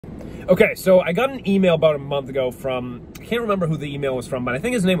Okay, so I got an email about a month ago from, I can't remember who the email was from, but I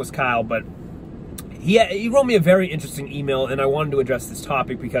think his name was Kyle, but he wrote me a very interesting email, and I wanted to address this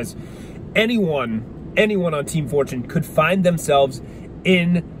topic because anyone on Team Fortune could find themselves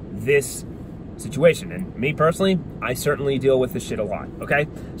in this situation. And me personally, I certainly deal with this shit a lot, okay?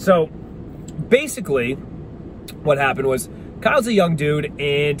 So basically what happened was Kyle's a young dude,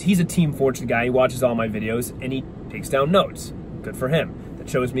 and he's a Team Fortune guy. He watches all my videos, and he takes down notes. Good for him. That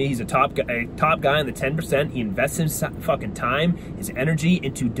shows me he's a top guy in the 10%. He invests his fucking time, his energy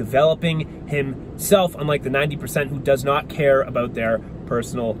into developing himself, unlike the 90% who does not care about their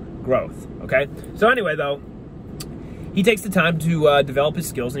personal growth, okay? So anyway, though, he takes the time to develop his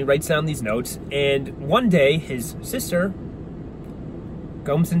skills, and he writes down these notes, and one day his sister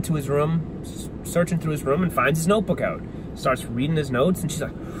comes into his room, searching through his room, and finds his notebook out. Starts reading his notes, and she's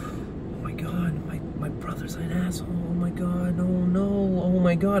like, oh my God, my brother's an asshole. Oh my God, oh no, oh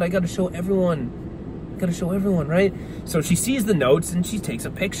my God, I gotta show everyone. I gotta show everyone, right? So she sees the notes, and she takes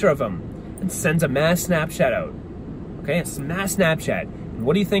a picture of him and sends a mass Snapchat out. Okay, it's a mass Snapchat. And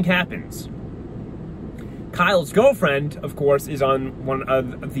what do you think happens? Kyle's girlfriend, of course, is on one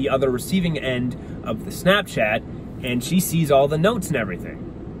of the other receiving end of the Snapchat, and she sees all the notes and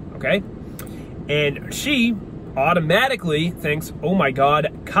everything, okay? And she automatically thinks, oh my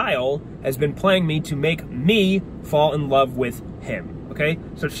God, Kyle has been playing me to make me fall in love with him, okay?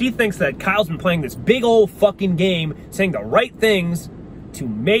 So she thinks that Kyle's been playing this big old fucking game, saying the right things to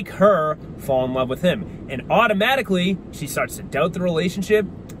make her fall in love with him. And automatically, she starts to doubt the relationship.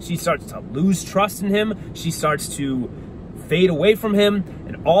 She starts to lose trust in him. She starts to fade away from him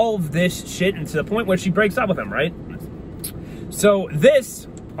and all of this shit, and to the point where she breaks up with him, right? So this,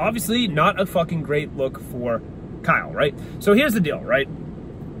 obviously, not a fucking great look for Kyle, right? So here's the deal, right?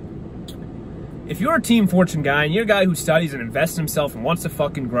 If you're a Team Fortune guy and you're a guy who studies and invests in himself and wants to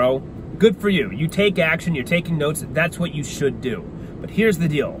fucking grow, good for you. You take action, you're taking notes, that's what you should do. But here's the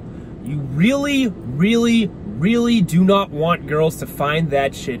deal. You really, really, really do not want girls to find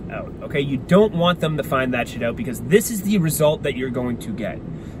that shit out, okay? You don't want them to find that shit out, because this is the result that you're going to get.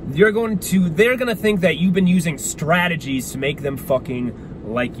 They're gonna think that you've been using strategies to make them fucking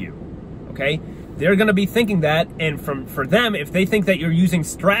like you, okay? They're gonna be thinking that, and for them, if they think that you're using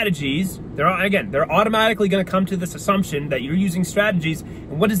strategies, they're automatically gonna come to this assumption that you're using strategies.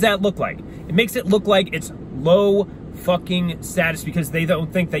 And what does that look like? It makes it look like it's low fucking status, because they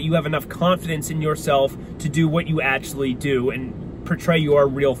don't think that you have enough confidence in yourself to do what you actually do and portray your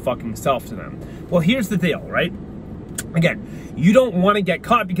real fucking self to them. Well, here's the deal, right? Again, you don't want to get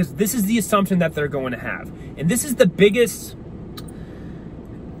caught, because this is the assumption that they're going to have. And this is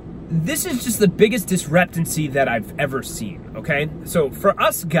just the biggest discrepancy that I've ever seen, okay? So for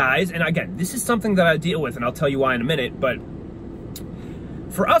us guys, and again, this is something that I deal with, and I'll tell you why in a minute, but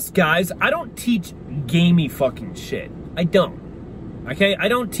for us guys, I don't teach gamey fucking shit. I don't, okay? I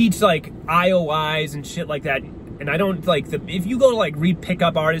don't teach like IOIs and shit like that. And I don't like if you go to like read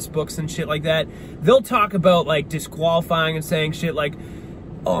pickup artist books and shit like that, they'll talk about like disqualifying and saying shit like,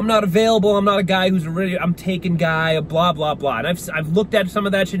 oh, I'm not available, I'm not a guy who's really, I'm taken guy, blah, blah, blah. And I've looked at some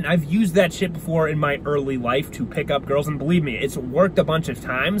of that shit, and I've used that shit before in my early life to pick up girls, and believe me, it's worked a bunch of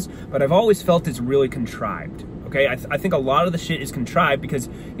times, but I've always felt it's really contrived, okay? I think a lot of the shit is contrived because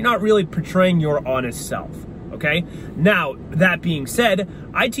you're not really portraying your honest self, okay? Now, that being said,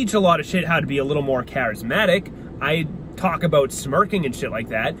 I teach a lot of shit how to be a little more charismatic. I talk about smirking and shit like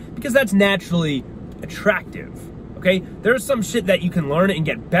that because that's naturally attractive. Okay, there's some shit that you can learn and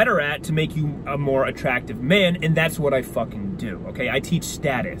get better at to make you a more attractive man, and that's what I fucking do, okay? I teach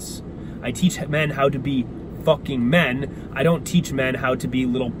status. I teach men how to be fucking men. I don't teach men how to be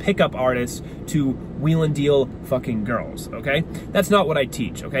little pickup artists to wheel and deal fucking girls, okay? That's not what I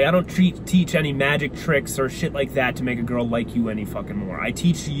teach, okay? I don't teach any magic tricks or shit like that to make a girl like you any fucking more. I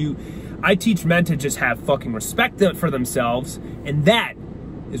teach men to just have fucking respect for themselves, and that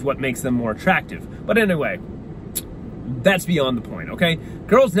is what makes them more attractive. But anyway, that's beyond the point, okay?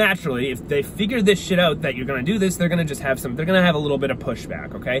 Girls naturally, if they figure this shit out that you're gonna do this, they're gonna have a little bit of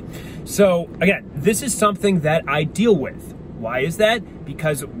pushback, okay? So again, this is something that I deal with. Why is that?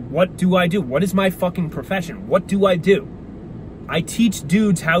 Because what do I do? What is my fucking profession? What do? I teach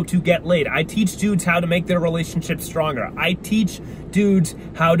dudes how to get laid. I teach dudes how to make their relationships stronger. I teach dudes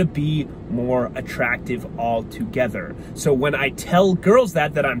how to be more attractive altogether. So when I tell girls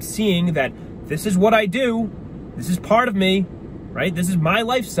that I'm seeing that this is what I do, this is part of me, right? This is my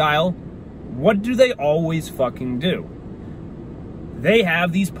lifestyle. What do they always fucking do? They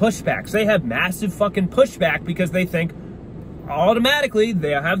have these pushbacks. They have massive fucking pushback because they think automatically,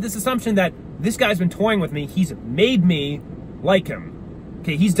 they have this assumption that this guy's been toying with me. He's made me like him.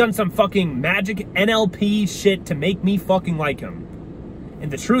 Okay, he's done some fucking magic NLP shit to make me fucking like him.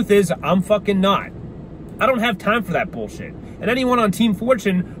 And the truth is, I'm fucking not. I don't have time for that bullshit. And anyone on Team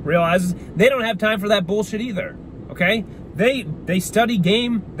Fortune realizes they don't have time for that bullshit either. Okay? They study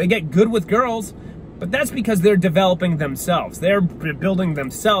game, they get good with girls, but that's because they're developing themselves. They're building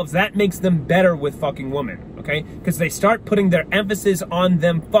themselves. That makes them better with fucking women. Okay? Because they start putting their emphasis on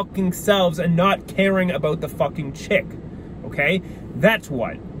them fucking selves and not caring about the fucking chick. Okay? That's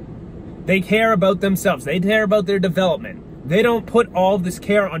what. They care about themselves. They care about their development. They don't put all of this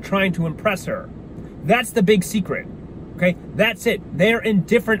care on trying to impress her. That's the big secret. Okay? That's it. They're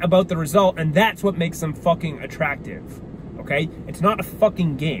indifferent about the result, and that's what makes them fucking attractive. Okay? It's not a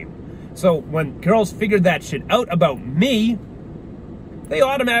fucking game. So when girls figure that shit out about me, they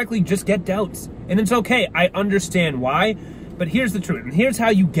automatically just get doubts. And it's okay. I understand why. But here's the truth. And here's how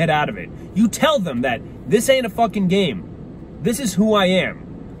you get out of it. You tell them that this ain't a fucking game. This is who I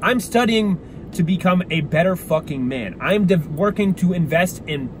am. I'm studying to become a better fucking man. I'm working to invest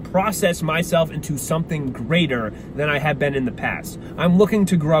and process myself into something greater than I have been in the past. I'm looking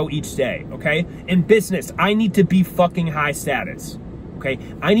to grow each day, okay? In business, I need to be fucking high status, okay?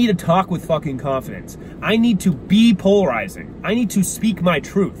 I need to talk with fucking confidence. I need to be polarizing. I need to speak my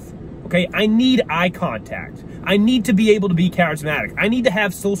truth, okay? I need eye contact. I need to be able to be charismatic. I need to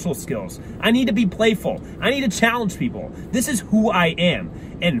have social skills. I need to be playful. I need to challenge people. This is who I am.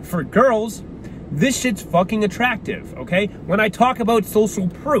 And for girls, this shit's fucking attractive, okay? When I talk about social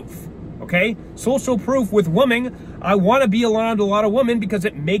proof, okay? Social proof with women, I want to be around a lot of women because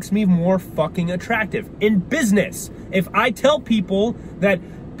it makes me more fucking attractive. In business, if I tell people that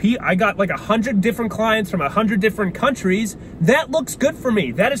I got like 100 different clients from 100 different countries, that looks good for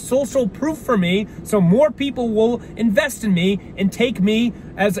me. That is social proof for me, so more people will invest in me and take me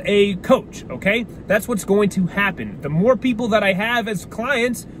as a coach, okay? That's what's going to happen. The more people that I have as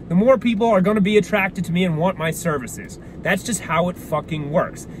clients, the more people are going to be attracted to me and want my services. That's just how it fucking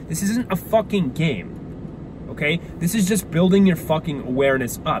works. This isn't a fucking game, okay? This is just building your fucking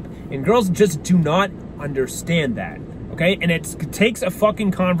awareness up. And girls just do not understand that. Okay, and it takes a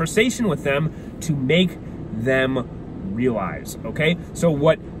fucking conversation with them to make them realize, okay? So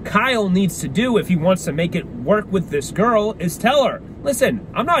what Kyle needs to do if he wants to make it work with this girl is tell her, listen,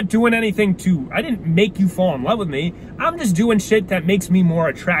 I'm not doing anything I didn't make you fall in love with me. I'm just doing shit that makes me more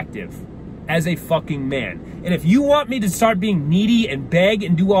attractive as a fucking man. And if you want me to start being needy and beg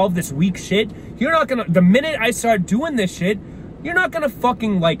and do all of this weak shit, you're not gonna, the minute I start doing this shit, you're not gonna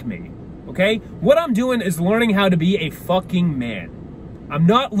fucking like me. Okay? What I'm doing is learning how to be a fucking man. I'm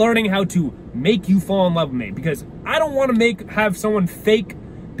not learning how to make you fall in love with me because I don't want to have someone fake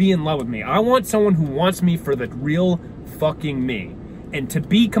be in love with me. I want someone who wants me for the real fucking me. And to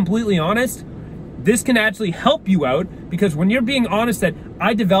be completely honest, this can actually help you out because when you're being honest that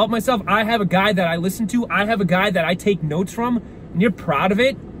I develop myself, I have a guy that I listen to, I have a guy that I take notes from, and you're proud of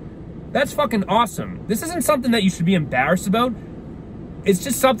it, that's fucking awesome. This isn't something that you should be embarrassed about. It's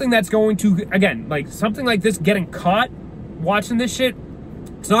just something that's going to, again, like something like this, getting caught watching this shit,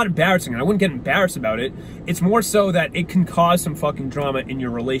 it's not embarrassing. I wouldn't get embarrassed about it. It's more so that it can cause some fucking drama in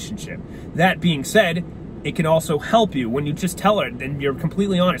your relationship. That being said, it can also help you when you just tell her and you're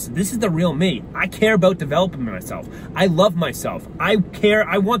completely honest. This is the real me. I care about developing myself. I love myself. I care.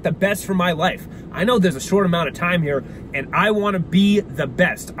 I want the best for my life. I know there's a short amount of time here and I want to be the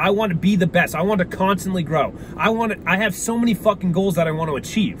best. I want to be the best. I want to constantly grow. I have so many fucking goals that I want to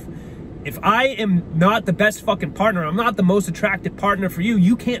achieve. If I am not the best fucking partner, I'm not the most attractive partner for you,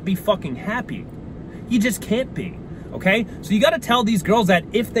 you can't be fucking happy. You just can't be, okay? So you got to tell these girls that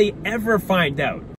if they ever find out